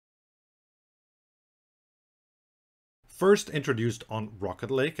First introduced on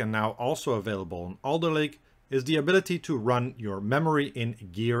Rocket Lake and now also available on Alder Lake is the ability to run your memory in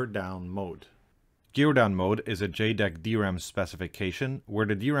gear down mode. Gear down mode is a JEDEC DRAM specification where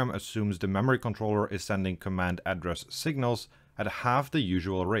the DRAM assumes the memory controller is sending command address signals at half the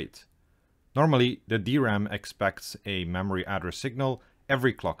usual rate. Normally, the DRAM expects a memory address signal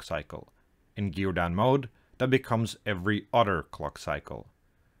every clock cycle. In gear down mode, that becomes every other clock cycle.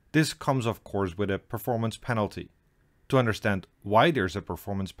 This comes of course with a performance penalty. To understand why there's a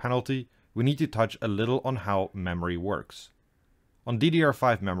performance penalty, we need to touch a little on how memory works. On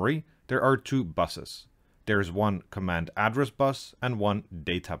DDR5 memory, there are two buses. There's one command address bus and one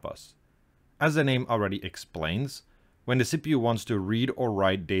data bus. As the name already explains, when the CPU wants to read or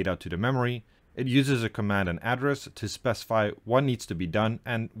write data to the memory, it uses a command and address to specify what needs to be done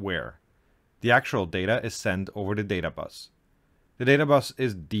and where. The actual data is sent over the data bus. The data bus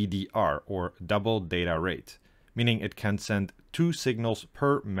is DDR, or double data rate, meaning it can send 2 signals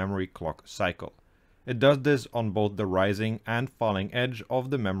per memory clock cycle. It does this on both the rising and falling edge of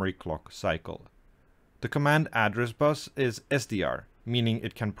the memory clock cycle. The command address bus is SDR, meaning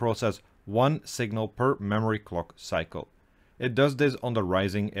it can process 1 signal per memory clock cycle. It does this on the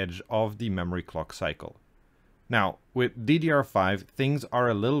rising edge of the memory clock cycle. Now, with DDR5, things are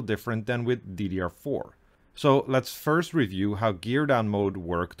a little different than with DDR4. So let's first review how gear down mode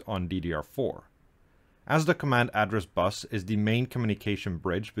worked on DDR4. As the command address bus is the main communication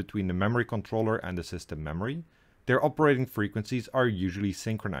bridge between the memory controller and the system memory, their operating frequencies are usually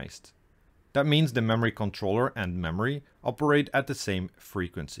synchronized. That means the memory controller and memory operate at the same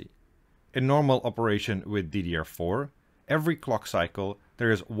frequency. In normal operation with DDR4, every clock cycle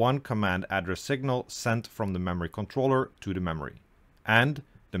there is one command address signal sent from the memory controller to the memory. And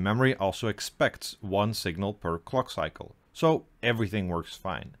the memory also expects 1 signal per clock cycle, so everything works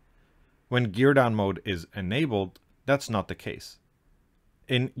fine. When gear down mode is enabled, that's not the case.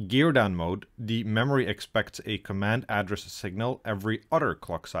 In gear down mode, the memory expects a command address signal every other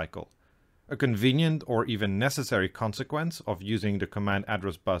clock cycle. A convenient or even necessary consequence of using the command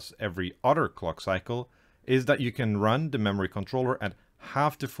address bus every other clock cycle is that you can run the memory controller at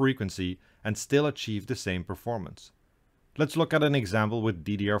half the frequency and still achieve the same performance. Let's look at an example with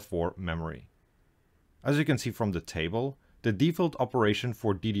Ddr4 memory. As you can see from the table, the default operation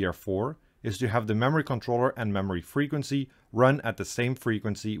for DDR4 is to have the memory controller and memory frequency run at the same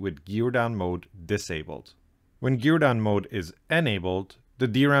frequency with gear down mode disabled. When gear down mode is enabled, the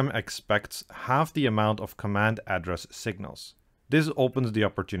DRAM expects half the amount of command address signals. This opens the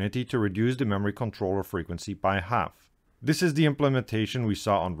opportunity to reduce the memory controller frequency by half. This is the implementation we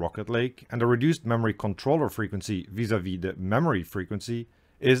saw on Rocket Lake, and the reduced memory controller frequency vis-à-vis the memory frequency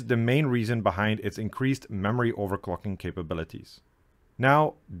is the main reason behind its increased memory overclocking capabilities.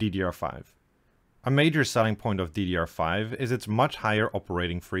 Now, DDR5. A major selling point of DDR5 is its much higher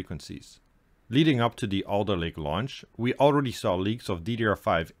operating frequencies. Leading up to the Alder Lake launch, we already saw leaks of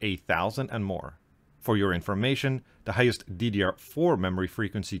DDR5 8000 and more. For your information, the highest Ddr4 memory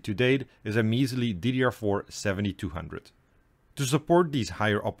frequency to date is a measly Ddr4 7200. To support these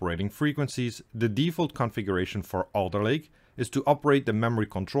higher operating frequencies, the default configuration for Alder Lake is to operate the memory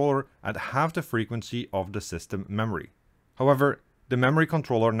controller at half the frequency of the system memory. However, the memory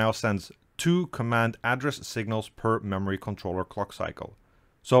controller now sends 2 command address signals per memory controller clock cycle.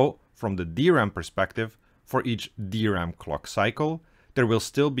 So, from the DRAM perspective, for each DRAM clock cycle, there will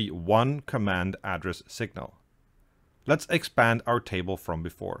still be 1 command address signal. Let's expand our table from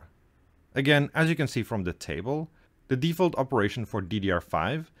before. Again, as you can see from the table, the default operation for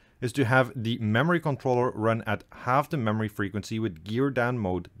DDR5 is to have the memory controller run at half the memory frequency with gear down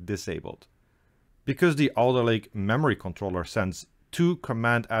mode disabled. Because the Alder Lake memory controller sends 2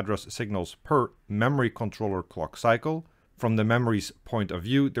 command address signals per memory controller clock cycle, from the memory's point of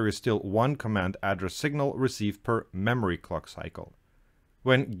view, there is still 1 command address signal received per memory clock cycle.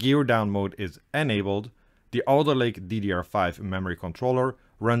 When gear down mode is enabled, the Alder Lake DDR5 memory controller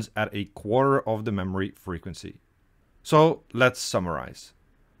runs at a quarter of the memory frequency. So let's summarize.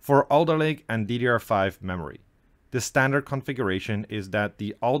 For Alder Lake and DDR5 memory, the standard configuration is that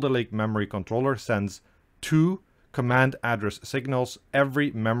the Alder Lake memory controller sends 2 command address signals every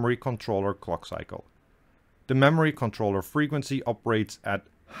memory controller clock cycle. The memory controller frequency operates at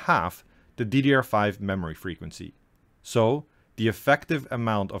half the DDR5 memory frequency. So, the effective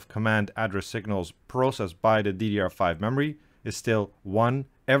amount of command address signals processed by the DDR5 memory is still 1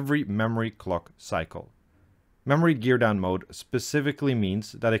 every memory clock cycle. Memory gear down mode specifically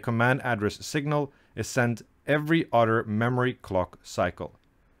means that a command address signal is sent every other memory clock cycle.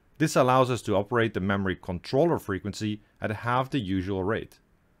 This allows us to operate the memory controller frequency at half the usual rate.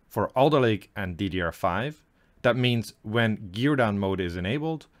 For Alder Lake and DDR5, That means when gear down mode is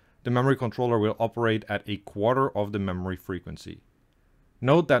enabled, the memory controller will operate at a quarter of the memory frequency.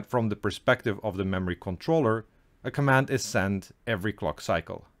 Note that from the perspective of the memory controller, a command is sent every clock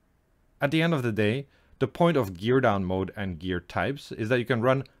cycle. At the end of the day, the point of gear down mode and gear types is that you can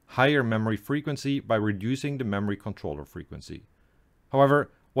run higher memory frequency by reducing the memory controller frequency.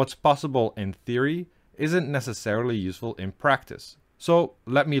 However, what's possible in theory isn't necessarily useful in practice, so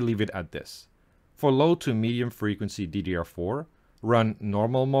let me leave it at this. For low to medium frequency DDR4, run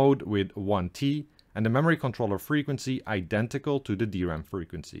normal mode with 1T and the memory controller frequency identical to the DRAM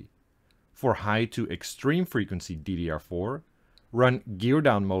frequency. For high to extreme frequency DDR4, run gear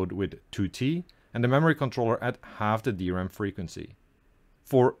down mode with 2T and the memory controller at half the DRAM frequency.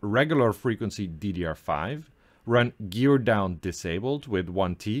 For regular frequency DDR5, run gear down disabled with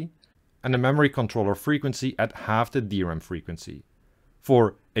 1T and the memory controller frequency at half the DRAM frequency.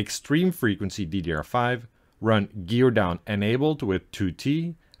 For extreme frequency DDR5, run gear down enabled with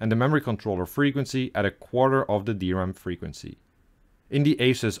 2T and the memory controller frequency at a quarter of the DRAM frequency. In the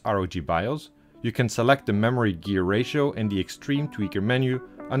ASUS ROG BIOS, you can select the memory gear ratio in the Extreme Tweaker menu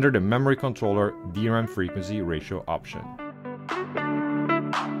under the memory controller DRAM frequency ratio option.